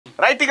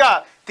Right గా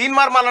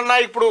తీన్మార్మల్లన్న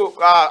ఇప్పుడు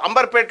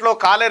అంబర్పేటలో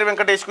కాలేరు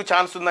వెంకటేష్కు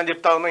ఛాన్స్ ఉందని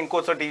చెప్తా ఉన్నా.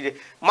 ఇంకోటి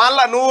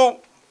మళ్ళా నువ్వు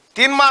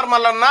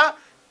తీన్మార్మల్లన్న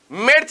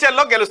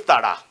మేడ్చల్లో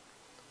గెలుస్తాడా?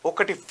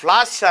 ఒకటి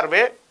ఫ్లాష్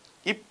సర్వే,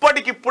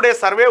 ఇప్పటికిప్పుడే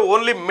సర్వే,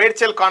 ఓన్లీ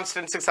మేడ్చల్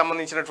కాన్స్టిట్యున్సీకి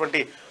సంబంధించినటువంటి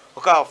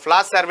ఒక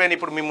ఫ్లాష్ సర్వేని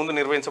ఇప్పుడు మీ ముందు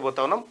నిర్వహించబోతా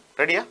ఉన్నాం.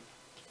 రెడీయా?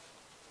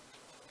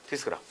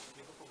 తీసుకురా.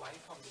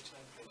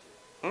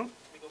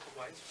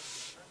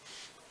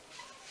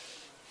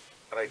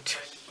 రైట్,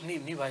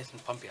 నీ వాయిస్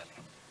పంపించాలి.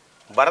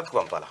 భరత్కు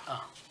పంపాలా?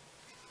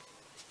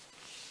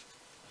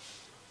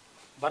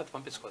 భరత్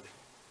పంపించుకోదు.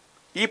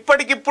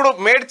 ఇప్పటికిప్పుడు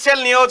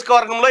మేడ్చల్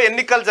నియోజకవర్గంలో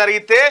ఎన్నికలు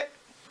జరిగితే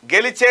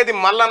గెలిచేది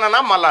మల్లన్ననా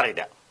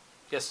మల్లారెడ్డి?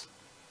 ఎస్,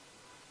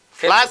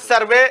 ఫ్లాష్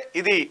సర్వే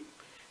ఇది.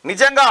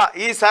 నిజంగా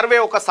ఈ సర్వే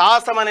ఒక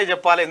సాహసం అనే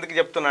చెప్పాలి. ఎందుకు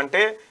చెప్తున్నా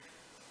అంటే,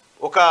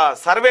 ఒక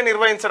సర్వే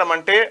నిర్వహించడం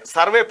అంటే,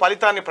 సర్వే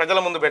ఫలితాన్ని ప్రజల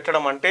ముందు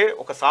పెట్టడం అంటే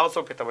ఒక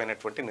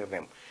సాహసోపేతమైనటువంటి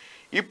నిర్ణయం.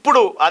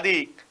 ఇప్పుడు అది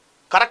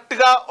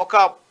కరెక్ట్గా ఒక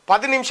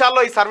 10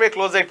 నిమిషాల్లో ఈ సర్వే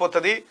క్లోజ్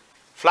అయిపోతుంది.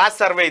 ఫ్లాష్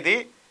సర్వే ఇది.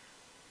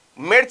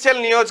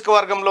 మేడ్చల్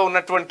నియోజకవర్గంలో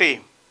ఉన్నటువంటి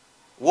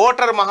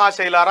ఓటర్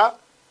మహాశైలారా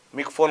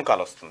మీకు ఫోన్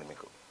కాల్ వస్తుంది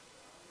మీకు.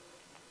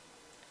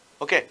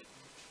 ఓకే,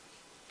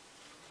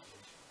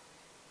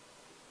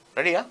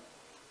 రెడీయా?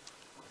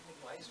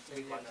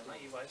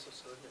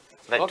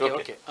 Right,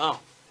 okay.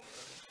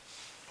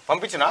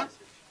 పంపించినా?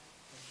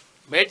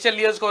 మేడ్చల్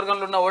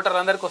నియోజకవర్గంలో ఉన్న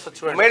ఓటర్ అందరికీ వస్తుంది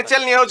చూడండి.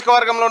 మేడ్చల్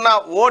నియోజకవర్గంలో ఉన్న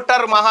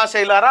ఓటర్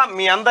మహాశైలారా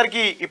మీ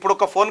అందరికీ ఇప్పుడు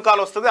ఒక ఫోన్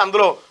కాల్ వస్తుంది.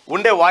 అందులో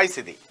ఉండే వాయిస్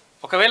ఇది.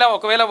 ఒకవేళ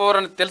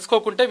ఎవరైనా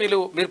తెలుసుకోకుంటే మీరు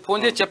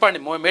ఫోన్ చేసి చెప్పండి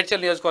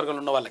మేడ్చల్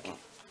నియోజకవర్గంలో ఉన్న వాళ్ళకి.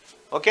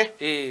 ఓకే,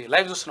 ఈ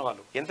లైవ్ చూస్తున్న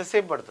వాళ్ళు.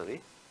 ఎంతసేపు పడుతుంది?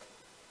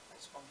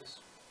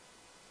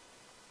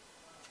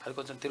 అది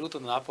కొంచెం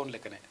తిరుగుతుంది నా ఫోన్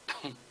లెక్కనే.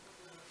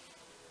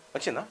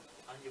 వచ్చిందా?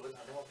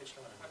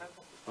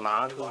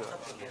 నాకు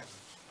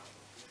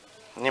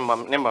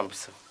నేను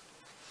పంపిస్తాను.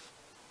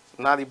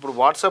 నాది ఇప్పుడు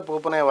వాట్సాప్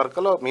ఓపెన్ అయ్యే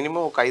వరకులో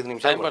మినిమం ఒక 5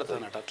 నిమిషాలు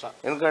పడుతుంది. అట్లా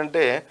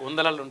ఎందుకంటే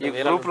ఈ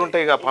గ్రూపులు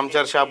ఉంటాయి ఇక,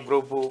 పంచర్ షాప్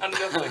గ్రూపు,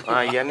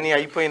 ఇవన్నీ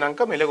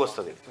అయిపోయినాక మెలుగు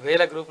వస్తుంది.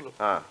 1000 గ్రూపులు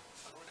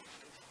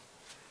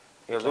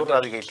ఇక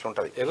చూడరాదు. ఇక ఇట్లా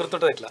ఉంటుంది,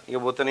 ఎగురుతుంటుంది ఇట్లా, ఇక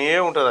పోతూనే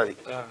ఉంటుంది. అది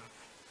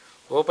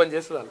ఓపెన్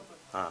చేస్తుంది.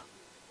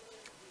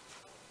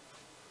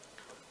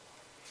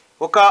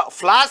 ఒక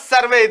ఫ్లాష్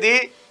సర్వే ఇది.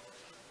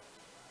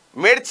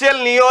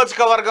 మేడ్చల్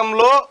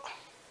నియోజకవర్గంలో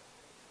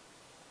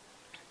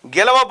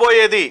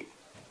గెలవబోయేది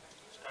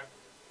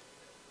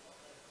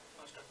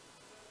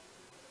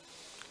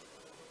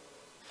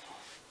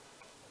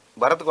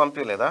భరత్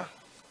పంపించలేదా?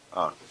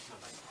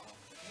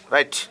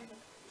 రైట్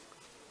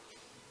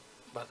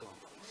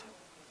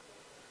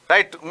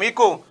రైట్,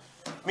 మీకు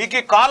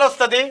కాల్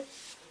వస్తుంది.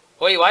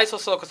 ఈ వాయిస్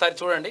వస్తుంది, ఒకసారి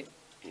చూడండి.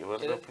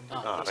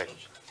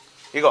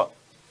 ఇగో,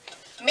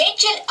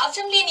 మేడ్చల్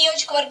అసెంబ్లీ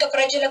నియోజకవర్గ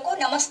ప్రజలకు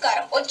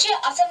నమస్కారం. వచ్చే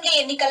అసెంబ్లీ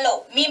ఎన్నికల్లో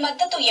మీ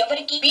మద్దతు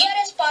ఎవరికి?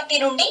 బీఆర్ఎస్ పార్టీ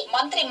నుండి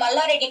మంత్రి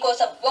మల్లారెడ్డి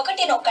కోసం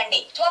 1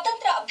 నొక్కండి.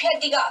 స్వతంత్ర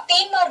అభ్యర్థిగా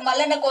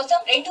తీన్మార్మల్లన్న కోసం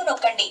 2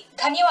 నొక్కండి.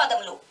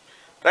 ధన్యవాదములు.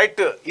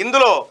 రైట్,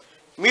 ఇందులో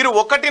మీరు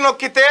 1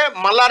 నొక్కితే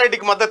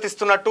మల్లారెడ్డికి మద్దతు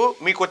ఇస్తున్నట్టు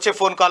మీకు వచ్చే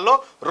ఫోన్ కాల్లో,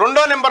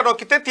 2వ నెంబర్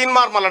నొక్కితే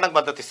తీన్మార్మల్లన్నకు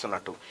మద్దతు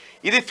ఇస్తున్నట్టు.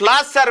 ఇది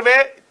ఫ్లాష్ సర్వే.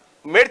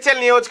 మేడ్చల్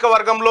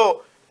నియోజకవర్గంలో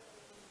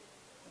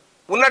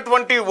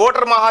ఉన్నటువంటి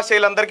ఓటర్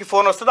మహాశైలందరికీ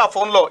ఫోన్ వస్తుంది. ఆ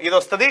ఫోన్లో ఇది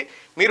వస్తుంది.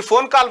 మీరు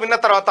ఫోన్ కాల్ విన్న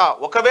తర్వాత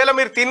ఒకవేళ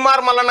మీరు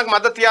తీన్మార్మల్లన్నకు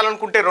మద్దతు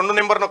ఇవ్వాలనుకుంటే 2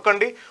 నెంబర్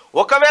నొక్కండి.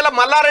 ఒకవేళ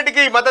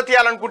మల్లారెడ్డికి మద్దతు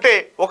ఇవ్వాలనుకుంటే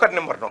 1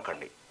 నెంబర్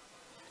నొక్కండి.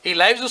 ఈ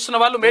లైవ్ చూస్తున్న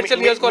వాళ్ళు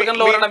మేడ్చల్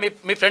నియోజకవర్గంలో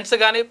మీ ఫ్రెండ్స్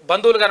కానీ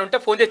బంధువులు కానీ ఉంటే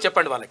ఫోన్ చేసి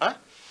చెప్పండి వాళ్ళకి.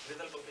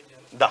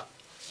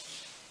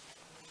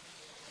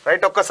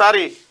 రైట్,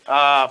 ఒక్కసారి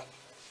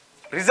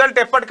రిజల్ట్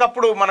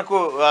ఎప్పటికప్పుడు మనకు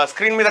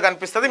స్క్రీన్ మీద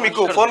కనిపిస్తుంది.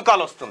 మీకు ఫోన్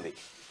కాల్ వస్తుంది.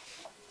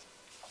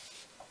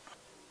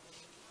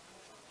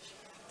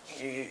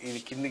 ఇది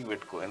కిందికి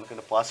పెట్టుకో,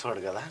 ఎందుకంటే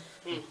పాస్వర్డ్ కదా,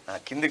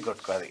 కిందికి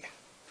కొట్టుకో అది.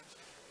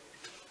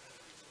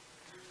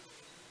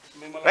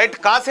 రైట్,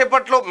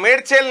 కాసేపట్లో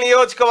మేడ్చల్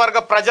నియోజకవర్గ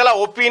ప్రజల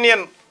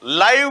ఒపీనియన్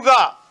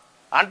లైవ్గా,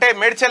 అంటే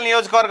మేడ్చల్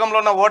నియోజకవర్గంలో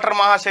ఉన్న ఓటర్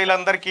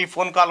మహాశైలందరికీ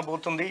ఫోన్ కాల్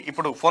పోతుంది.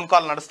 ఇప్పుడు ఫోన్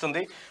కాల్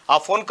నడుస్తుంది. ఆ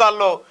ఫోన్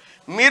కాల్లో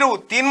మీరు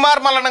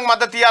తీన్మార్మల్లన్నకు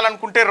మద్దతు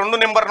ఇవ్వాలనుకుంటే 2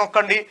 నెంబర్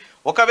నొక్కండి.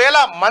 ఒకవేళ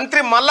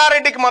మంత్రి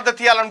మల్లారెడ్డికి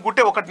మద్దతు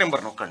ఇవ్వాలనుకుంటే 1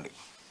 నెంబర్ నొక్కండి.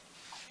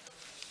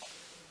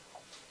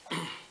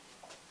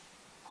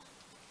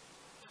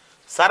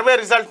 సర్వే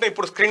రిజల్ట్ని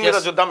ఇప్పుడు స్క్రీన్ మీద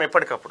చూద్దాం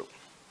ఎప్పటికప్పుడు.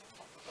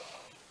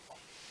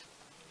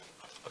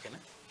 ఓకేనా?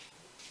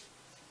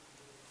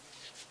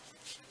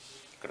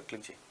 ఇక్కడ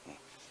క్లిక్ చేయి.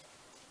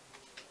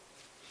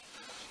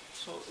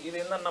 సో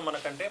ఇదేందన్నా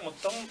మనకంటే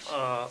మొత్తం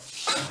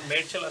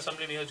మేడ్చల్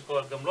అసెంబ్లీ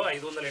నియోజకవర్గంలో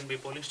 580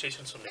 పోలింగ్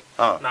స్టేషన్స్ ఉన్నాయి.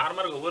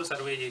 నార్మల్ గా ఎవరు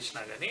సర్వే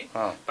చేసినా గానీ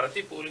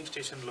ప్రతి పోలింగ్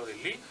స్టేషన్ లో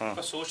వెళ్ళి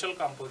ఒక సోషల్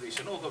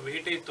కాంపోజిషన్, ఒక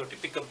వెయిటేజ్ తోటి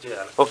పికప్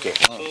చేయాలి.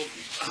 సో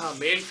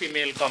మేల్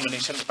ఫీమేల్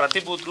కాంబినేషన్,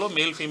 ప్రతి బూత్ లో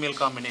male female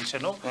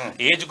combination,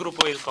 age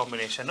group wise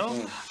combination,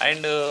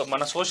 and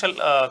మన సోషల్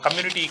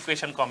కమ్యూనిటీ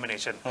ఈక్వేషన్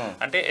కాంబినేషన్,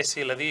 అంటే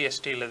ఎస్సీలది,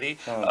 ఎస్టీలది,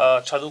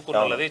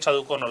 చదువుకున్నది,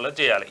 చదువుకోనోళ్ళది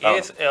చేయాలి. ఏ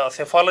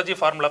సెఫాలజీ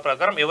ఫార్ములా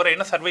ప్రకారం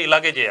ఎవరైనా సర్వే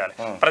ఇలాగే చేయాలి.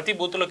 ప్రతి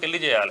బూత్ లోకి వెళ్ళి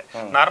చేయాలి.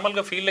 నార్మల్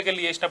గా ఫీల్డ్ లోకి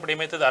వెళ్ళి చేసినప్పుడు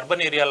ఏమైతుంది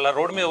అర్బన్ ఏరియాలో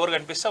రోడ్ మీద ఎవరు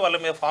కనిపిస్తే వాళ్ళ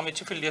మీద ఫామ్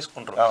ఇచ్చి ఫిల్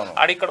చేసుకుంటారు.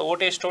 ఆడి ఇక్కడ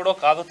ఓటేస్టోడో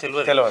కాదో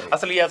తెలియదు,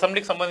 అసలు ఈ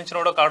అసెంబ్లీకి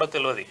సంబంధించినోడో కాడో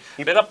తెలియదు.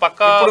 లేదా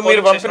పక్క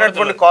మీరు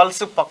పంపినటువంటి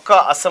కాల్స్ పక్క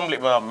అసెంబ్లీ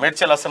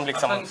మేడ్చల్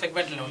అసెంబ్లీకి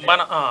సంబంధించి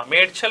మన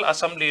మేడ్చల్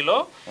అసెంబ్లీలో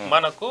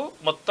మనకు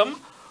మొత్తం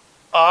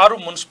 6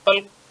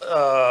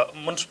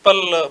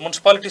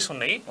 మున్సిపాలిటీస్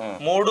ఉన్నాయి,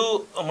 3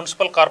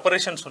 మున్సిపల్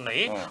కార్పొరేషన్స్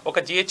ఉన్నాయి, ఒక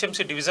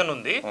జిహెచ్ఎంసీ డివిజన్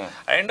ఉంది,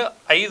 అండ్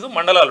 5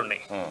 మండలాలు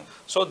ఉన్నాయి.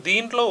 సో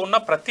దీంట్లో ఉన్న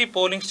ప్రతి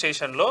పోలింగ్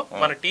స్టేషన్ లో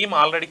మన టీం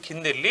ఆల్రెడీ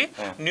కింద వెళ్ళి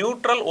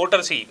న్యూట్రల్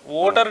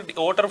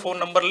ఓటర్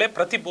ఫోన్ నంబర్లే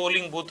ప్రతి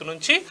పోలింగ్ బూత్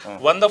నుంచి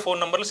 100 ఫోన్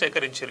నంబర్లు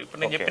సేకరించారు.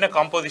 ఇప్పుడు నేను చెప్పిన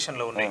కాంపోజిషన్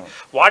లో ఉన్నాయి,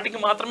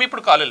 వాటికి మాత్రమే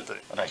ఇప్పుడు కాల్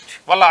వెళ్తుంది.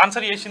 వాళ్ళ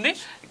ఆన్సర్ చేసింది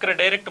ఇక్కడ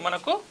డైరెక్ట్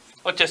మనకు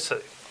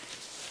వచ్చేస్తుంది.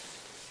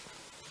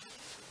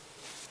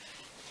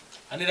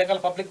 అన్ని రకాల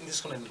పబ్లిక్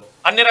తీసుకున్నాం, ఇందులో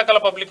అన్ని రకాల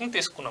పబ్లిక్ ని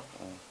తీసుకున్నాం.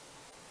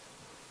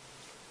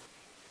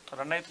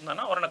 రన్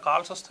అవుతుందన్నా ఎవరైనా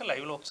కాల్స్ వస్తే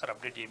లైవ్ లో ఒకసారి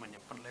అప్డేట్ చేయమని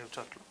చెప్పండి లైవ్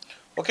చాట్ లో.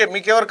 ఓకే,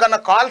 మీకు ఎవరికన్నా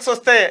కాల్స్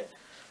వస్తే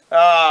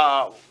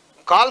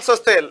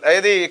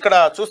ఏది ఇక్కడ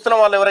చూస్తున్న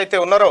వాళ్ళు ఎవరైతే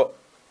ఉన్నారో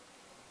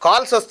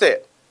కాల్స్ వస్తే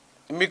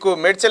మీకు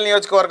మేడ్చల్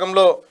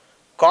నియోజకవర్గంలో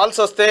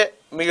కాల్స్ వస్తే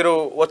మీరు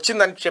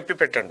వచ్చిందని చెప్పి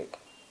పెట్టండి.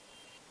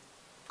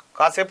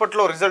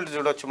 కాసేపట్లో రిజల్ట్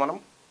చూడొచ్చు మనం.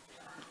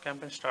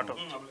 క్యాంపెయిన్ స్టార్ట్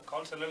అవుతుంది,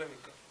 కాల్స్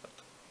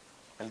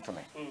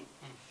వెళ్తున్నాయి.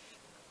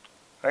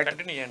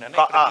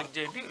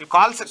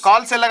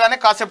 కాల్స్ వెళ్ళగానే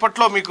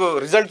కాసేపట్లో మీకు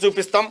రిజల్ట్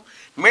చూపిస్తాం.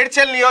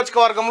 మేడ్చల్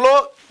నియోజకవర్గంలో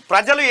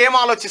ప్రజలు ఏం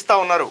ఆలోచిస్తూ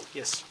ఉన్నారు,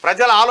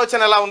 ప్రజల ఆలోచన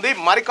ఎలా ఉంది,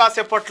 మరి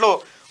కాసేపట్లో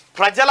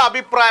ప్రజల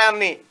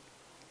అభిప్రాయాన్ని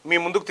మీ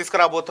ముందుకు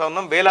తీసుకురాబోతా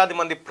ఉన్నాం. వేలాది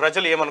మంది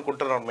ప్రజలు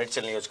ఏమనుకుంటున్నారు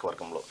మేడ్చల్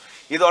నియోజకవర్గంలో.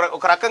 ఇది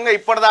ఒక రకంగా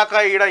ఇప్పటిదాకా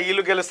ఈడ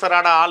వీళ్ళు గెలుస్తారా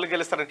ఆడ వాళ్ళు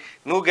గెలుస్తారా,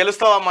 నువ్వు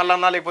గెలుస్తావా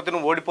మల్లన్న లేకపోతే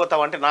నువ్వు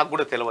ఓడిపోతావా అంటే నాకు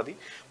కూడా తెలియదు.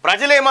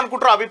 ప్రజలు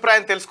ఏమనుకుంటారో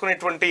అభిప్రాయం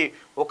తెలుసుకునేటువంటి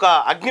ఒక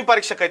అగ్ని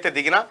పరీక్షకు అయితే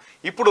దిగిన.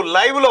 ఇప్పుడు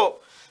లైవ్లో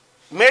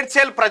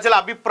మేడ్చల్ ప్రజల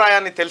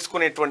అభిప్రాయాన్ని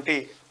తెలుసుకునేటువంటి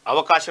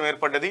అవకాశం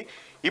ఏర్పడ్డది.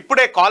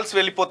 ఇప్పుడే కాల్స్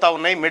వెళ్ళిపోతా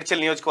ఉన్నాయి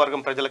మేడ్చల్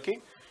నియోజకవర్గం ప్రజలకి.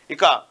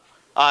 ఇక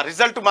ఆ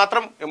రిజల్ట్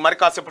మాత్రం మరి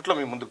కాసేపట్లో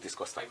మీ ముందుకు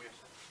తీసుకొస్తాం.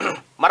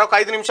 మరొక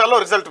 5 నిమిషాల్లో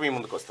రిజల్ట్ మీ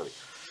ముందుకు వస్తుంది.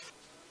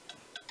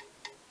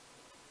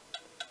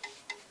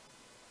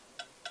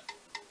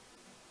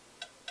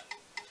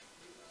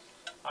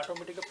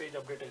 ఆటోమేటిక్గా పేజ్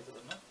అప్డేట్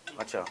అవుతుందన్న.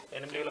 అచ్చా,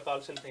 8,000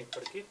 కాల్స్ వెళ్తున్నాయి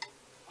ఇప్పటికి.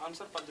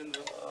 ఆన్సర్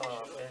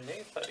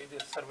 18 ఇది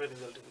సర్వే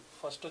రిజల్ట్. ఇది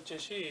ఫస్ట్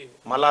వచ్చేసి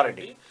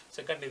మల్లారెడ్డి,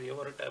 సెకండ్ ఇది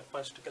ఎవరు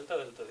ఫస్ట్కి వెళ్తే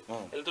అది వెళ్తుంది.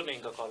 వెళ్తున్నాయి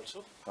ఇంకా కాల్స్.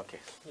 ఓకే,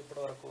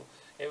 ఇప్పటి వరకు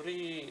ఎవ్రీ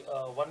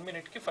 1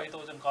 minute కి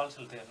 5,000 కాల్స్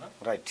వెళ్తాయి అన్న.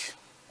 రైట్.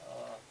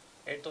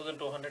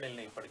 8,200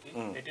 వెళ్ళినాయి ఇప్పటికి.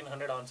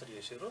 1,800 ఆన్సర్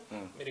చేశారు.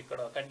 మీరు ఇక్కడ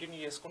కంటిన్యూ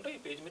చేసుకుంటే ఈ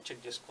పేజ్ మీద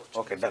చెక్ చేసుకోవచ్చు.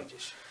 Okay, done.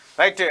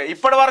 రైట్.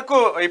 ఇప్పటి వరకు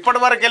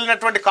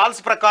వెళ్ళినటువంటి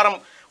కాల్స్ ప్రకారం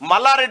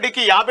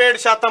మల్లారెడ్డికి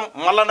 57%,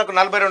 మల్లన్నకు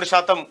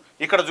 42%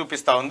 ఇక్కడ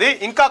చూపిస్తా ఉంది.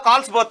 ఇంకా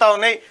కాల్స్ పోతా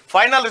ఉన్నాయి.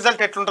 ఫైనల్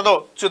రిజల్ట్ ఎట్లుంటుందో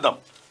చూద్దాం.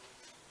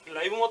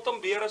 లైవ్ మొత్తం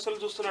బీఆర్ఎస్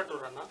చూస్తున్నట్టు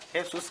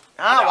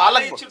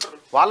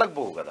వాళ్ళకి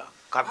పోవు కదా,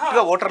 కరెక్ట్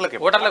గా ఓటర్లకి.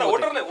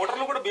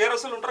 ఓటర్లు కూడా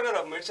బీఆర్ఎస్ ఉంటారు కదా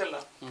మేడ్చల్.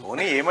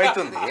 పోనీ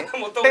ఏమైతుంది,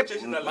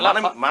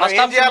 మనం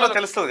ఏం చేయాలో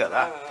తెలుస్తుంది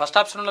కదా. ఫస్ట్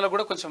ఆప్షన్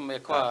కూడా కొంచెం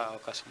ఎక్కువ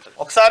అవకాశం ఉంటుంది.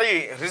 ఒకసారి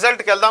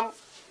రిజల్ట్కి వెళ్దాం.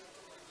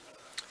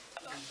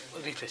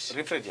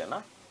 రిఫ్రెష్ చేయనా?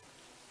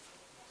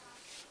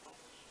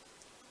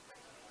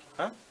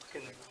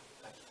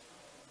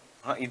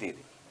 ఇది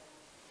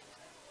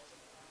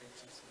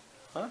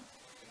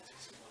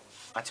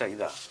అచ్చా,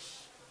 ఇదా?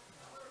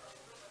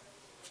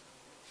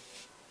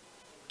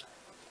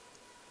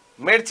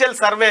 మేడ్చల్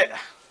సర్వే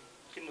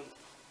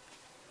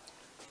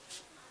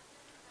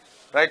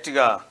రైట్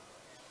గా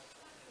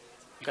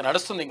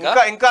నడుస్తుంది,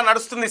 ఇంకా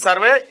నడుస్తుంది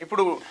సర్వే.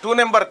 ఇప్పుడు 2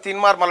 నెంబర్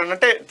తీన్మార్మల్లన్న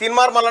అంటే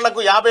తీన్మార్మల్లన్నకు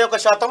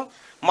 51%,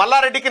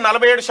 మల్లారెడ్డికి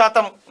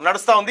 47%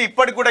 నడుస్తూ ఉంది.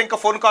 ఇప్పటికి కూడా ఇంకా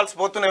ఫోన్ కాల్స్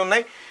పోతూనే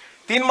ఉన్నాయి.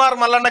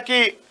 తీన్మార్మల్లన్నకి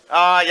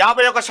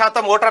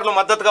 51% ఓటర్లు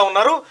మద్దతుగా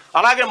ఉన్నారు.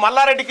 అలాగే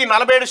మల్లారెడ్డికి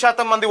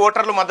 47% మంది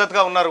ఓటర్లు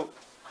మద్దతుగా ఉన్నారు.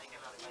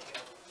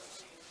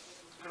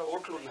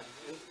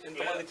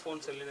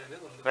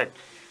 రైట్.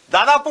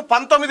 దాదాపు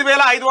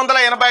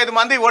 19,585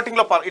 మంది ఓటింగ్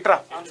లో ఇట్రా.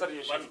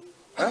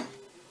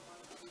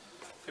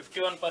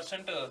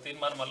 51%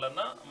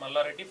 తీన్మార్మల్లన్న,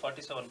 మల్లారెడ్డి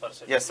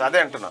 47%. ఎస్, అదే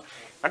అంటున్నా.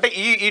 అంటే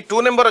ఈ 2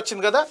 నెంబర్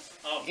వచ్చింది కదా,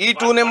 ఈ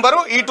 2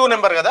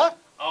 నెంబర్ కదా,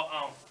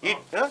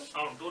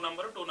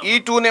 ఈ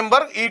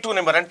 2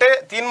 నెంబర్ అంటే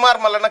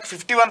తీన్మార్మల్లన్నకు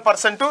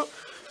 51%,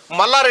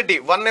 మల్లారెడ్డి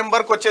 1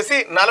 నెంబర్కి వచ్చేసి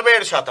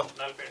 47%.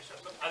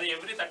 అది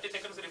ఎవ్రీ 30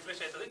 seconds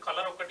రిఫ్రెష్ అవుతుంది.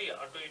 కలర్ ఒకటి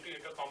అటు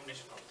ఇటు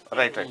కాంబినేషన్.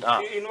 రైట్.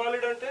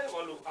 ఇన్వాలిడ్ అంటే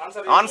వాళ్ళు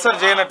ఆన్సర్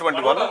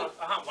చేయనటువంటి వాళ్ళు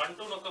 1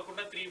 2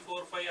 నొక్కకుండా 3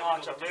 4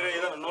 5 వేరే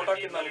ఏదైనా నోటా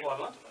కింద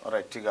అనుకోవాలా.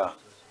 రైట్. ఇక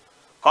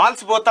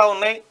కాల్స్ పోతా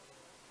ఉన్నాయి.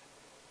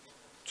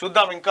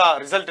 చూద్దాం ఇంకా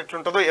రిజల్ట్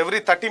ఎట్లుంటుందో. ఎవ్రీ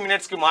 30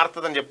 minutes కి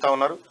మారుతుందని చెప్తా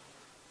ఉన్నారు.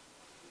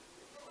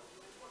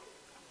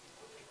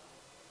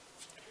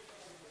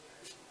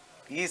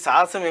 ఈ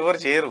సాహసం ఎవరు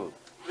చేయరు.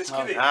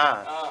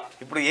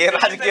 ఇప్పుడు ఏ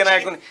రాజకీయ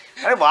నాయకుని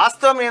అరే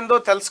వాస్తవం ఏందో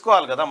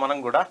తెలుసుకోవాలి కదా మనం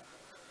కూడా.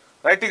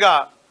 రైట్. ఇక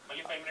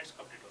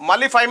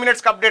మళ్ళీ 5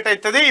 minutes అప్డేట్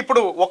అవుతుంది.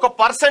 ఇప్పుడు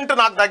 1%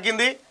 నాకు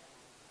తగ్గింది.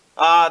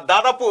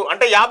 దాదాపు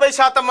అంటే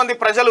 50% మంది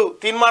ప్రజలు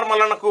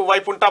తీన్మార్మల్లన్నకు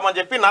వైపు ఉంటామని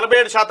చెప్పి,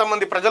 47%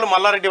 మంది ప్రజలు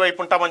మల్లారెడ్డి వైపు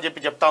ఉంటామని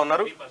చెప్పి చెప్తా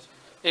ఉన్నారు.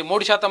 ఈ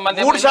 3%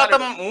 మంది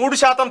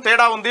 3%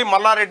 తేడా ఉంది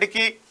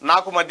మల్లారెడ్డికి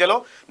నాకు మధ్యలో.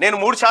 నేను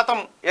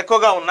 3%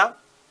 ఎక్కువగా ఉన్నా.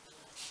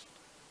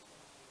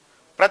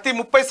 ప్రతి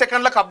 30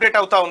 సెకండ్లకు అప్డేట్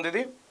అవుతా ఉంది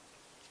ఇది.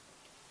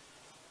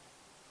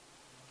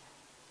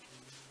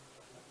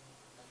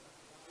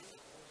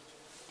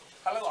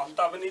 అలా అంత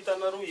అవినీతి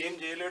అన్నారు, ఏం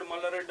చేయలేడు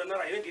మల్లారెడ్డి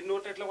అన్నారు, అయినా ఇన్ని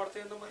ఓట్లు ఎట్లా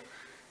పడతాయి మరి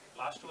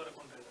లాస్ట్ వరకు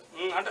ఉంటుంది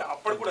కదా. అంటే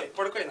అప్పుడు కూడా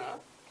ఇప్పటికైనా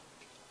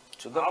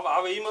చూద్దాం ఆ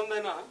 1000 మంది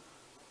అయినా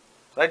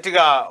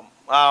రైట్గా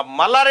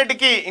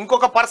మల్లారెడ్డికి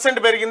ఇంకొక %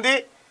 పెరిగింది.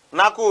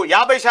 నాకు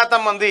 50%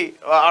 మంది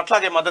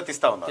అట్లాగే మద్దతు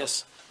ఇస్తా ఉన్నారు.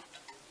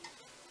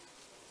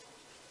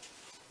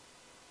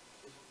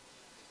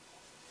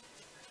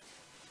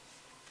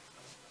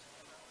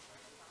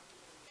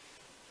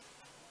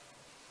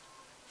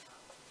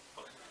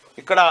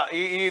 ఇక్కడ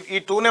ఈ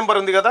 2 నెంబర్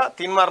ఉంది కదా,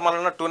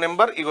 తీన్మార్మల్లన్న 2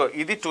 నెంబర్, ఇగో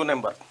ఇది 2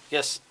 నెంబర్.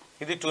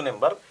 ఇది 2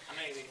 నెంబర్.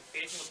 ఇది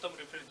పేజ్ మొత్తం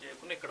రిఫ్రెష్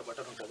చేయకుండా ఇక్కడ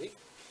బటన్ ఉంటుంది.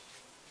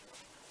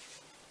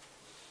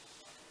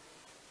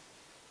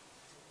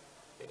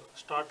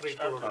 స్టార్ట్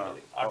రీడ్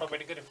ఉంటుంది,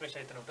 ఆటోమేటిక్గా రిఫ్రెష్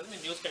అయితే ఉంటుంది.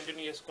 మీరు న్యూస్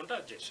కంటిన్యూ చేసుకుంటే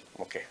అది చేసి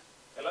ఓకే.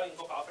 ఎలా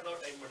ఇంకొక హాఫ్ అన్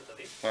అవర్ టైం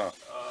పడుతుంది.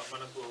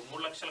 మనకు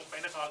 3 లక్షల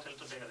పైన కాల్స్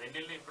వెళ్తుంటాయి కదా,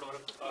 ఎన్ని ఇప్పటి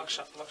వరకు? లక్ష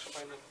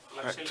పైన.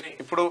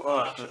 ఇప్పుడు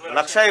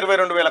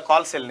 1,22,000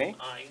 కాల్స్ వెళ్ళినాయి.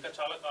 ఇంకా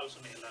చాలా కాల్స్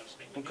ఉన్నాయి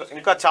వెళ్ళాల్సినవి.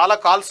 ఇంకా చాలా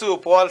కాల్స్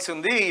పోవాల్సి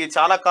ఉంది. ఈ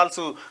చాలా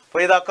కాల్స్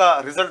పోయేదాకా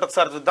రిజల్ట్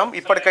ఒకసారి చూద్దాం.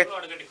 ఇప్పటికైతే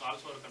అడగండి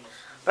కాల్స్ వరకు.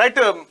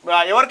 రైట్,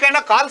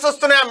 ఎవరికైనా కాల్స్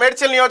వస్తున్నాయా?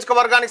 మేడ్చల్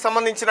నియోజకవర్గానికి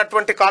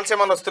సంబంధించినటువంటి కాల్స్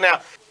ఏమైనా వస్తున్నాయా?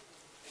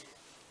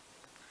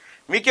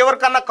 మీకు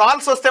ఎవరికన్నా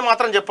కాల్స్ వస్తే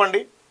మాత్రం చెప్పండి.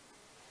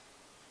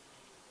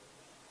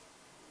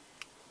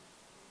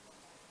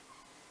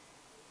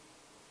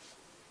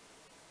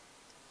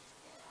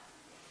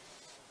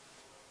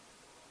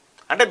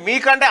 అంటే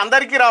మీకంటే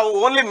అందరికీ రావు,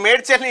 ఓన్లీ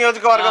మేడ్చల్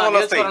నియోజకవర్గంలో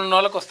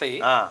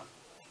వస్తాయి.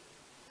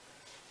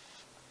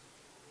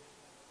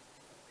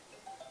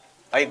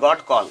 I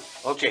got call.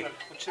 ఓకే,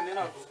 వచ్చింది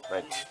నాకు.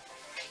 రైట్.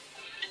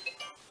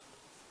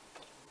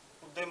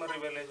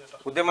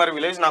 ఉద్యమరి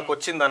విలేజ్ నాకు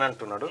వచ్చిందని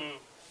అంటున్నాడు.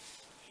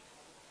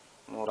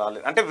 నువ్వు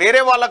రాలేదు అంటే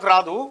వేరే వాళ్ళకి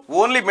రాదు,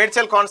 ఓన్లీ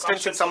మేడ్చల్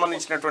కాన్స్టిట్యున్సీకి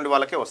సంబంధించినటువంటి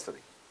వాళ్ళకే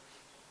వస్తుంది.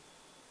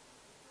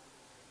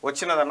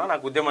 వచ్చినదన్నా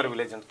నాకు ఉద్యమరి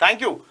విలేజ్ అంటే.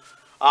 Thank you.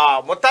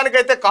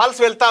 మొత్తానికైతే కాల్స్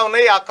వెళ్తా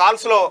ఉన్నాయి. ఆ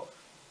కాల్స్లో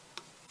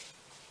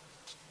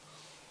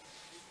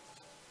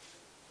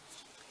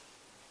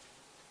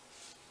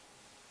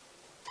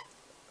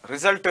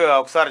రిజల్ట్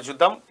ఒకసారి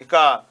చూద్దాం. ఇక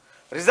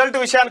రిజల్ట్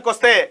విషయానికి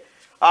వస్తే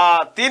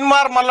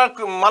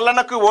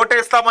మల్లన్నకు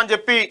ఓటేస్తామని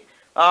చెప్పి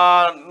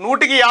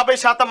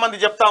 150% మంది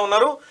చెప్తా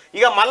ఉన్నారు.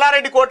 ఇక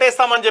మల్లారెడ్డికి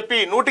ఓటేస్తామని చెప్పి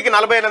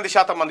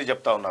 48% మంది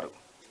చెప్తా ఉన్నారు.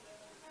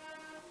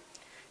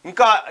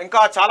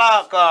 ఇంకా చాలా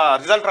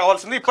రిజల్ట్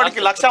రావాల్సింది. ఇప్పటికి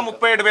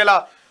 1,37,000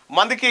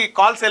 మందికి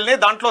కాల్స్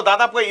వెళ్ళినాయి. దాంట్లో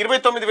దాదాపుగా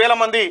 29,000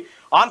 మంది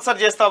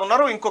ఆన్సర్ చేస్తా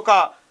ఉన్నారు. ఇంకొక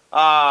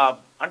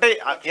అంటే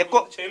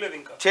ఎక్కువ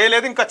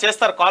చేయలేదు, ఇంకా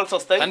చేస్తారు, కాల్స్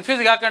వస్తాయి.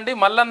 కన్ఫ్యూజ్ కాకండి.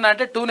 మల్లన్న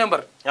అంటే 2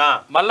 నెంబర్,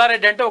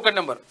 మల్లారెడ్డి అంటే 1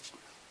 నెంబర్.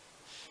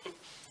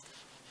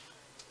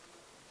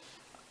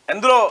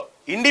 అందులో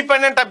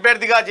ఇండిపెండెంట్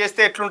అభ్యర్థిగా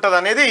చేస్తే ఎట్లుంటది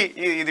అనేది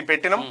ఇది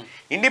పెట్టినాం.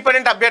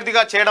 ఇండిపెండెంట్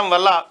అభ్యర్థిగా చేయడం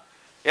వల్ల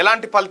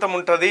ఎలాంటి ఫలితం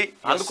ఉంటుంది,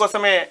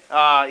 అందుకోసమే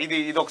ఇది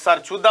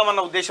ఒకసారి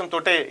చూద్దామన్న ఉద్దేశంతో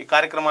ఈ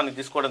కార్యక్రమాన్ని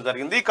తీసుకోవడం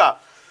జరిగింది. ఇక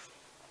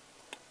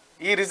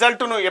ఈ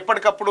రిజల్ట్ను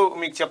ఎప్పటికప్పుడు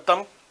మీకు చెప్తాం.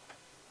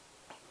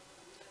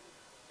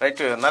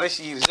 రైట్ నరేష్,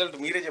 ఈ రిజల్ట్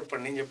మీరే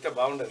చెప్పండి, నేను చెప్తే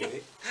బాగుండదు ఇది.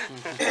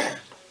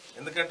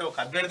 ఎందుకంటే ఒక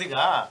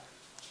అభ్యర్థిగా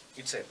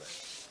ఇట్స్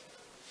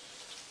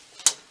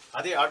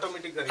అది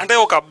ఆటోమేటిక్ గా అంటే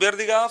ఒక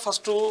అభ్యర్థిగా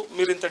ఫస్ట్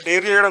మీరు ఇంత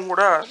డేర్ చేయడం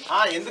కూడా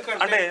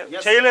అంటే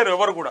చేయలేరు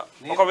ఎవరు కూడా.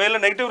 ఒకవేళ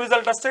నెగిటివ్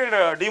రిజల్ట్ వస్తే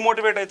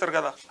డిమోటివేట్ అవుతారు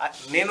కదా.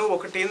 నేను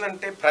ఒకటి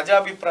ఏంటంటే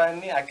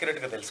ప్రజాభిప్రాయాన్ని అక్యురేట్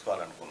గా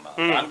తెలుసుకోవాలనుకున్నా,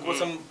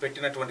 దానికోసం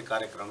పెట్టినటువంటి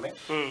కార్యక్రమమే.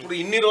 ఇప్పుడు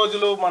ఇన్ని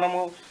రోజులు మనము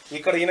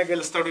ఇక్కడ ఈయన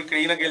గెలుస్తాడు, ఇక్కడ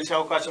ఈయన గెలిచే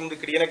అవకాశం ఉంది,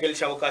 ఇక్కడ ఈయన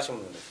గెలిచే అవకాశం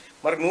ఉంది,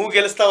 మరి నువ్వు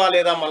గెలుస్తావా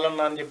లేదా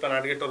మల్లన్న అని చెప్పి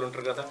అడిగేటోళ్ళు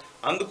ఉంటారు కదా.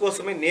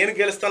 అందుకోసమే నేను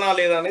గెలుస్తానా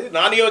లేదా అనేది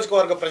నా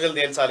నియోజకవర్గ ప్రజలు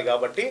తేల్చాలి.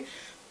 కాబట్టి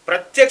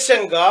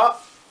ప్రత్యక్షంగా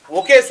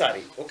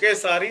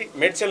ఒకేసారి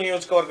మేడ్చల్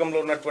నియోజకవర్గంలో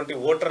ఉన్నటువంటి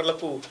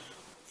ఓటర్లకు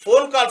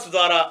ఫోన్ కాల్స్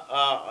ద్వారా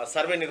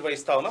సర్వే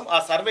నిర్వహిస్తా ఉన్నాం. ఆ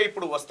సర్వే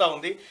ఇప్పుడు వస్తూ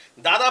ఉంది.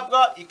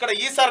 దాదాపుగా ఇక్కడ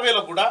ఈ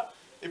సర్వేలో కూడా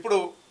ఇప్పుడు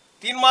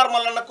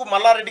తీన్మార్మల్లన్నకు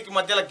మల్లారెడ్డికి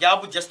మధ్యలో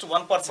గ్యాప్ జస్ట్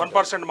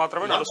 1%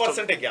 మాత్రమే,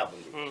 1% గ్యాప్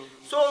ఉంది.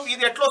 సో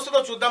ఇది ఎట్లా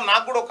వస్తుందో చూద్దాం.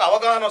 నాకు కూడా ఒక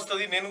అవగాహన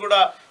వస్తుంది. నేను కూడా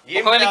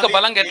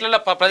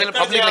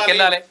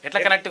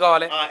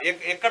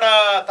ఎక్కడ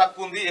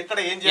తక్కువ ఉంది, ఎక్కడ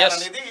ఏం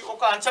చేయాలనేది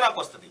ఒక అంచనాకు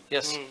వస్తుంది.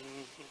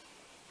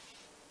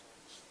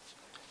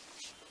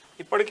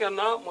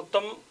 ఇప్పటికన్నా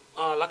మొత్తం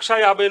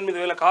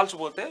 1,58,000 కాల్స్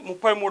పోతే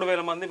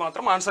 33,000 మంది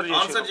మాత్రం ఆన్సర్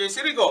చేసి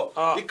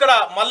ఇక్కడ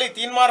మళ్ళీ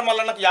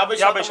తీన్మార్మల్లన్నకు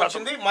 50%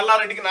 వచ్చింది,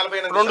 మల్లారెడ్డికి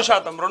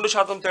 48%.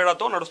 2%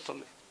 తేడాతో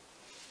నడుస్తుంది.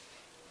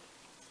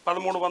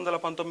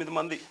 1,319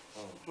 మంది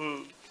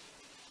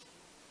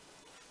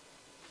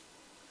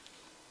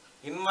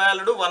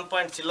ఇన్వాల్వ్డ్ 1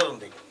 పాయింట్ చిల్లర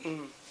ఉంది.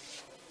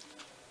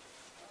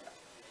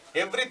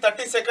 ఎవ్రీ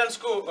 30 seconds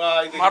కు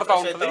మారుతా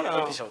ఉంటుంది,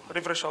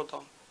 రిఫ్రెష్ అవుతా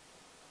ఉంది.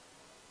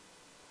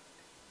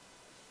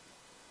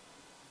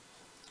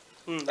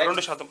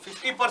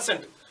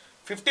 2%.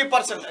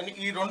 50% అని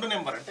ఈ రెండు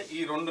నెంబర్ అంటే ఈ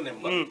రెండు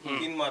నెంబర్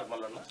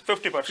తీన్మార్మల్లన్న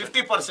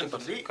 50%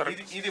 ఉంది.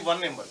 ఇది 1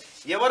 నెంబర్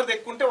ఎవరిది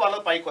ఎక్కుంటే వాళ్ళ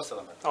పైకి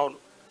వస్తుంది అన్నమాట. అవును,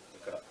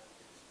 ఇక్కడ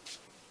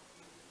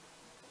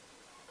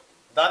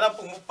దాదాపు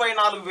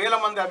 34,000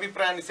 మంది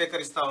అభిప్రాయాన్ని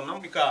సేకరిస్తా ఉన్నాం.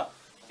 ఇక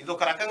ఇది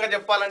ఒక రకంగా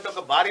చెప్పాలంటే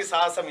ఒక భారీ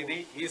సాహసం.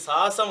 ఈ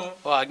సాహసం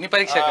అగ్ని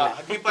పరీక్ష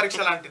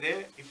లాంటిదే.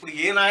 ఇప్పుడు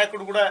ఏ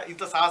నాయకుడు కూడా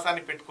ఇంత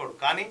సాహసాన్ని పెట్టుకోడు.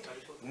 కానీ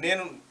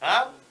నేను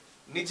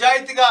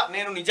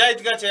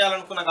నిజాయితీగా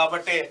చేయాలనుకున్నా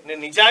కాబట్టి నేను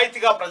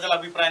నిజాయితీగా ప్రజల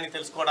అభిప్రాయాన్ని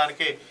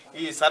తెలుసుకోవడానికి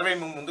ఈ సర్వే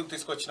మేము ముందుకు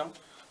తీసుకొచ్చినాం.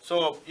 సో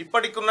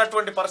ఇప్పటికి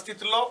ఉన్నటువంటి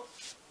పరిస్థితుల్లో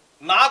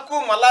నాకు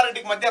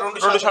మల్లారెడ్డికి మధ్య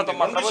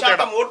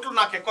 2% ఓట్లు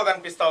నాకు ఎక్కువ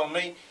కనిపిస్తా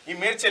ఉన్నాయి ఈ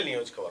మేడ్చల్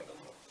నియోజకవర్గంలో.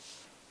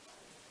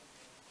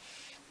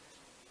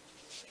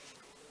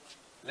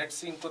 లెట్స్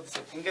సీ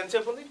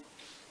ఇంకెంతసేపు ఉంది,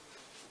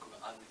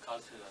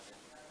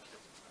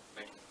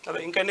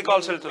 ఇంకా ఎన్ని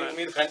కాల్స్ వెళ్తున్నాయి?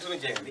 మీరు కంటిన్యూ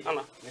చేయండి.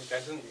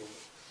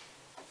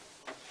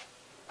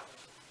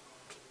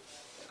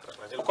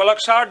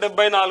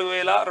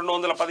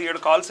 1,74,217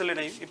 కాల్స్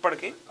వెళ్ళినాయి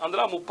ఇప్పటికి.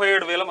 అందులో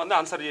 37,000 మంది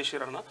ఆన్సర్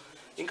చేసిరన్న.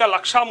 ఇంకా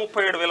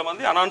 1,37,000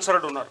 మంది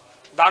అన్ఆన్సర్డ్ ఉన్నారు.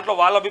 దాంట్లో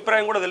వాళ్ళ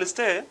అభిప్రాయం కూడా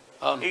తెలిస్తే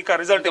ఇక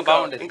రిజల్ట్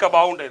ఇంకా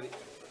బాగుండేది.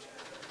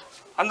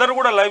 అందరూ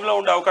కూడా లైవ్ లో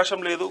ఉండే అవకాశం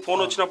లేదు.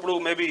 ఫోన్ వచ్చినప్పుడు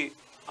మేబీ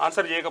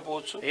ఆన్సర్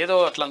చేయకపోవచ్చు. ఏదో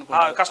అట్లా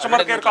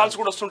కస్టమర్ కేర్ కాల్స్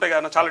కూడా వస్తుంటాయి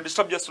కదా, చాలా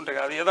డిస్టర్బ్ చేస్తుంటాయి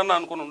కదా, ఏదన్నా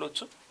అనుకుని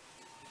ఉండొచ్చు.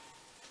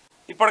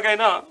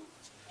 ఇప్పటికైనా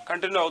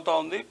కంటిన్యూ అవుతా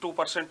ఉంది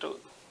 2%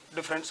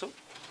 డిఫరెన్స్.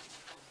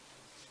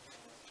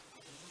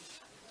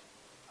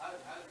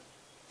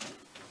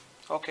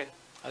 ఓకే,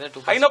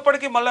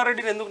 అయినప్పటికీ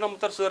మల్లారెడ్డిని ఎందుకు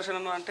నమ్ముతారు సుదర్శన్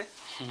అన్న అంటే?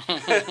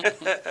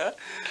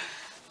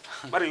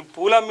 మరి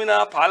పూలమ్మినా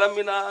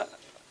పాలమ్మినా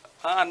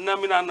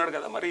అన్నమ్మినా అన్నాడు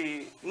కదా, మరి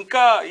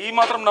ఇంకా ఈ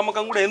మాత్రం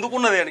నమ్మకం కూడా ఎందుకు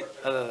ఉన్నది అని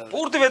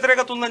పూర్తి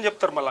వ్యతిరేకత ఉందని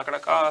చెప్తారు. మళ్ళీ అక్కడ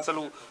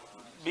అసలు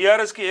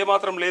బీఆర్ఎస్కి ఏ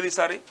మాత్రం లేదు.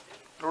 ఈసారి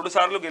 2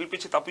 సార్లు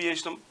గెలిపించి తప్పు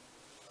చేసినాం.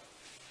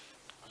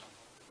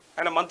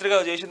 ఆయన మంత్రిగా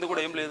చేసింది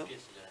కూడా ఏం లేదు.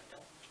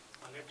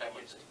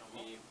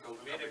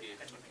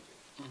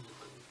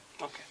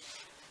 ఓకే,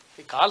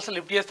 ఈ కాల్స్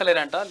లిఫ్ట్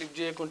చేస్తలేరంట. లిఫ్ట్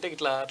చేయకుంటే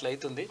ఇట్లా అట్లా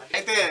అవుతుంది.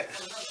 అయితే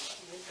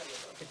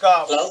ఇక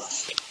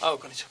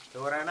ఒక నిమిషం,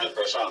 ఎవరైనా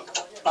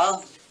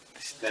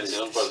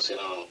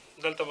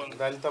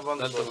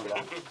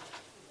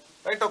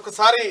రైట్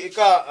ఒకసారి ఇక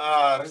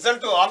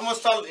result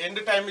almost all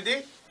end time ఇది.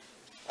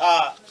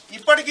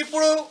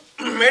 ఇప్పటికిప్పుడు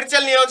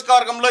మేడ్చల్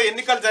నియోజకవర్గంలో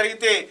ఎన్నికలు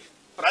జరిగితే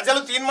ప్రజలు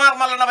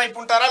తీన్మార్మల్లన్న వైపు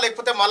ఉంటారా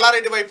లేకపోతే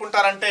మల్లారెడ్డి వైపు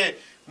ఉంటారంటే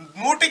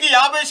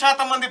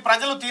 100% మంది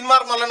ప్రజలు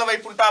తీన్మార్మల్లన్న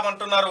వైపు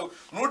ఉంటామంటున్నారు.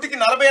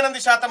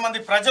 48% మంది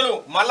ప్రజలు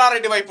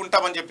మల్లారెడ్డి వైపు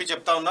ఉంటామని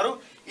చెప్తా ఉన్నారు.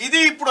 ఇది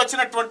ఇప్పుడు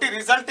వచ్చినటువంటి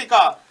రిజల్ట్. ఇక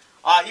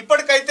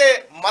ఇప్పటికైతే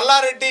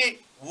మల్లారెడ్డి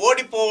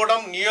ఓడిపోవడం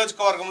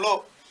నియోజకవర్గంలో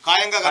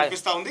ఖాయంగా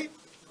కనిపిస్తా ఉంది.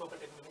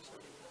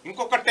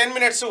 ఇంకొక 10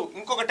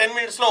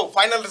 మినిట్స్ లో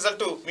ఫైనల్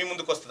రిజల్ట్ మీ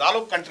ముందుకు వస్తుంది.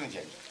 ఆలోపు కంటిన్యూ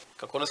చేయండి.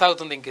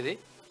 కొనసాగుతుంది ఇంక ఇది.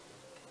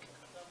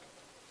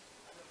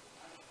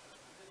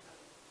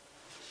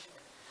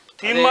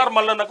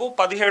 తీన్మార్మల్లన్నకు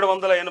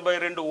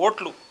 1782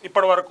 ఓట్లు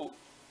ఇప్పటి వరకు,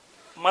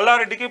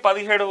 మల్లారెడ్డికి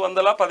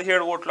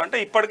 1717 ఓట్లు. అంటే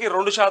ఇప్పటికీ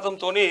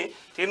 2%తోని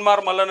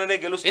తీన్మార్మల్లన్ననే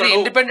గెలుస్తారు.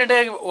 ఇండిపెండెంట్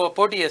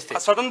పోటీ చేస్తే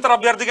స్వతంత్ర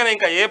అభ్యర్థిగానే,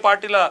 ఇంకా ఏ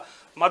పార్టీల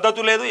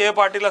మద్దతు లేదు, ఏ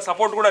పార్టీల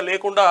సపోర్ట్ కూడా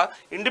లేకుండా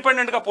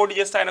ఇండిపెండెంట్ గా పోటీ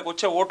చేస్తే ఆయనకు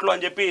వచ్చే ఓట్లు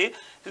అని చెప్పి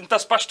ఇంత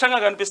స్పష్టంగా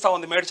కనిపిస్తా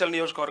ఉంది మేడ్చల్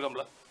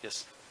నియోజకవర్గంలో.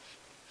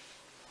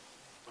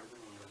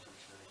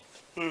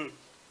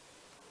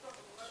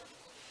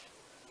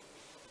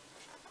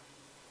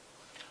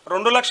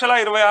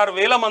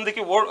 2,26,000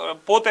 మందికి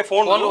పోతే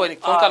ఫోన్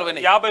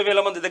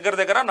 50,000 మంది దగ్గర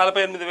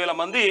 48,000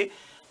 మంది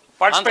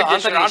పార్టిసిపేట్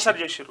చేసి ఆన్సర్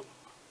చేశారు.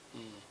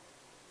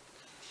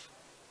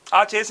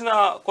 ఆ చేసిన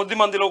కొద్ది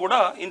మందిలో కూడా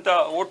ఇంత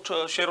ఓట్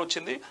షేర్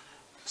వచ్చింది.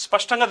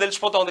 స్పష్టంగా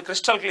తెలిసిపోతా ఉంది,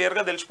 క్రిస్టల్ క్లియర్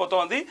గా తెలిసిపోతా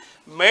ఉంది.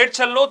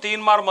 మేడ్చల్లో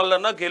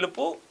తీన్మార్మల్లన్న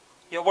గెలుపు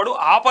ఎవడు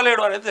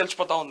ఆపలేడు అనేది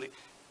తెలిసిపోతా ఉంది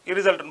ఈ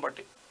రిజల్ట్ని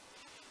బట్టి.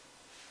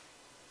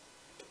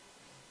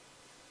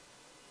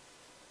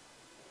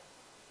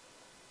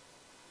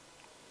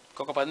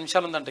 ఒక 10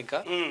 నిమిషాలు ఉందంట. ఇంకా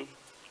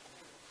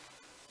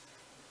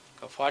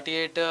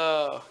 48,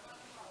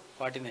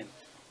 49.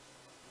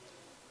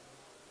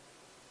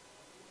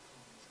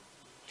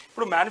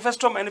 ఇప్పుడు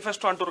మేనిఫెస్టో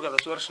అంటారు కదా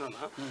సుదర్శన్ అన్న.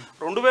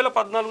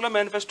 2014లో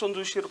మేనిఫెస్టోని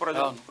చూసిర్రు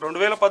ప్రజలు,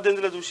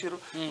 2018లో చూసిర్రు.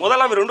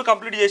 మొదలు అవి 2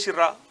 కంప్లీట్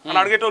చేసిర్రా అని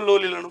అడిగేటోళ్ళు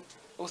లోలీలను.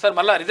 ఒకసారి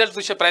మళ్ళీ రిజల్ట్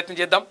చూసే ప్రయత్నం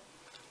చేద్దాం.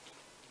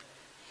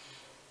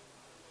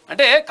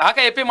 అంటే కాక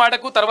చెప్పే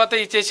మాటకు తర్వాత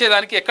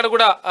చేసేదానికి ఎక్కడ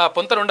కూడా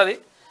పొంతన ఉండదు.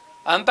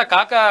 అంతా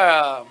కాక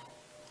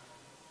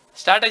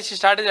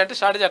స్ట్రాటజీ అంటే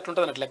స్ట్రాటజీ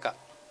అట్లుంటుంది అన్నట్టు లెక్క.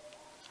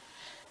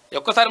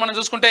 ఒక్కసారి మనం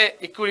చూసుకుంటే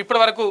ఇప్పటి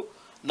వరకు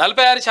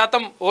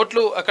 46%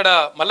 ఓట్లు అక్కడ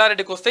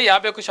మల్లారెడ్డికి వస్తే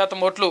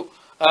 51% ఓట్లు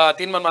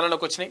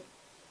తీన్మార్మల్లన్నకు వచ్చినాయి.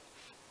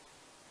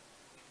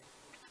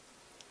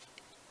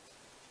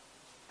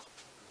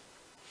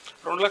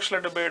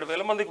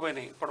 $2,77,000 మందికి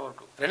పోయినాయి ఇప్పటి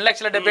వరకు.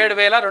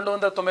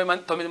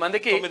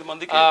 2,77,209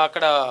 మందికి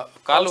అక్కడ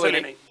కాల్స్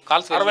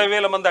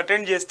 60,000 మంది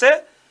అటెండ్ చేస్తే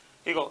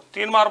ఇగో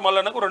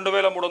తీన్మార్మల్లన్నకు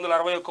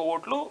 2,361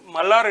 ఓట్లు,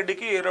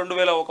 మల్లారెడ్డికి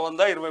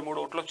 2,123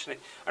 ఓట్లు వచ్చినాయి.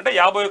 అంటే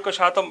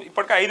 51%,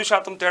 ఇప్పటికే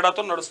 5%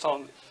 తేడాతో నడుస్తూ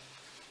ఉంది.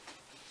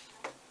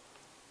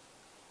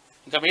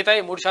 ఇంకా మిగతా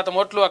 3%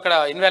 ఓట్లు అక్కడ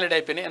ఇన్వాలిడ్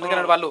అయిపోయినాయి.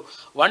 ఎందుకంటే వాళ్ళు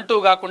 1, 2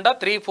 కాకుండా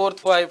 3, 4,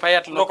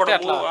 5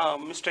 అట్లా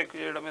మిస్టేక్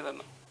చేయడం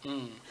ఏదన్నా.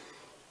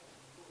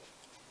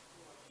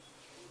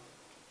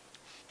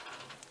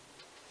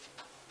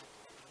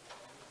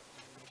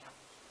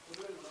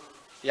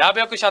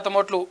 51%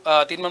 ఓట్లు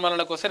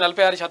తీన్మార్మల్లన్నకు వస్తే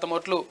 46%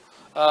 ఓట్లు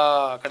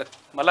అక్కడ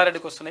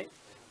మల్లారెడ్డికి వస్తున్నాయి.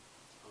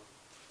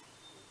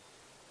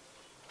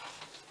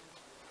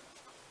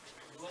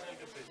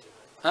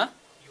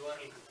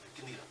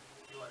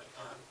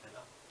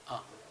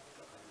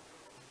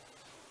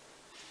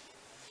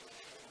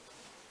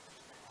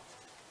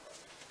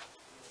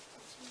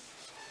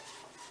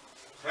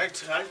 రైట్,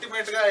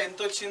 అల్టిమేట్ గా ఎంత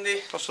వచ్చింది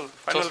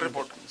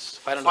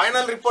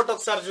ఫైనల్ రిపోర్ట్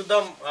ఒకసారి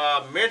చూద్దాం.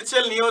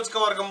 మేడ్చల్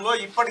నియోజకవర్గంలో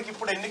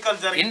ఇప్పటికిప్పుడు ఎన్నికలు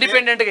జరిగి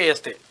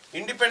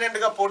ఇండిపెండెంట్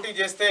గా పోటీ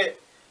చేస్తే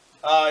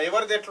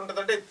ఎవరిది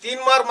ఎట్లుంటదంటే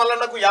తీన్మార్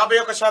మల్లన్నకు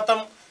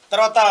 51%,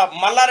 తర్వాత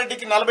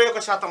మల్లారెడ్డికి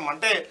 41%.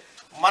 అంటే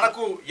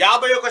మనకు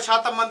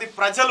 51% మంది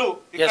ప్రజలు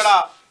ఇక్కడ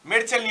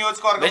మేడ్చల్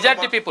నియోజకవర్గం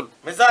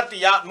మెజార్టీ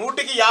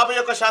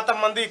 151%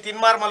 మంది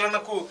తీన్మార్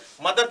మల్లన్నకు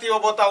మద్దతు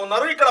ఇవ్వబోతా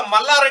ఉన్నారు. ఇక్కడ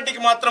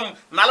మల్లారెడ్డికి మాత్రం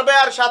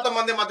 46%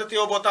 మంది మద్దతు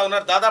ఇవ్వబోతా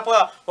ఉన్నారు.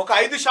 దాదాపుగా ఒక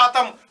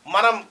 5%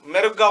 మనం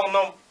మెరుగ్గా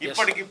ఉన్నాం.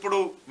 ఇప్పటికిప్పుడు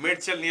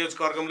మేడ్చల్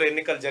నియోజకవర్గంలో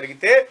ఎన్నికలు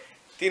జరిగితే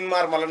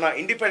తీన్మార్ మల్లన్న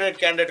ఇండిపెండెంట్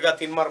క్యాండిడేట్ గా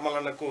తీన్మార్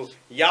మల్లన్నకు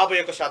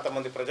 51%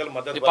 మంది ప్రజలు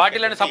మద్దతు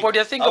సపోర్ట్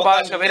చేస్తే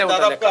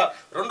దాదాపుగా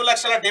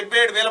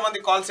 2,77,000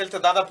 మంది కాల్స్ వెళ్తే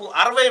దాదాపు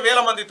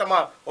 60,000 మంది తమ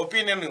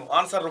ఒపీనియన్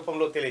ఆన్సర్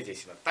రూపంలో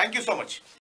తెలియజేసినారు. Thank you so much.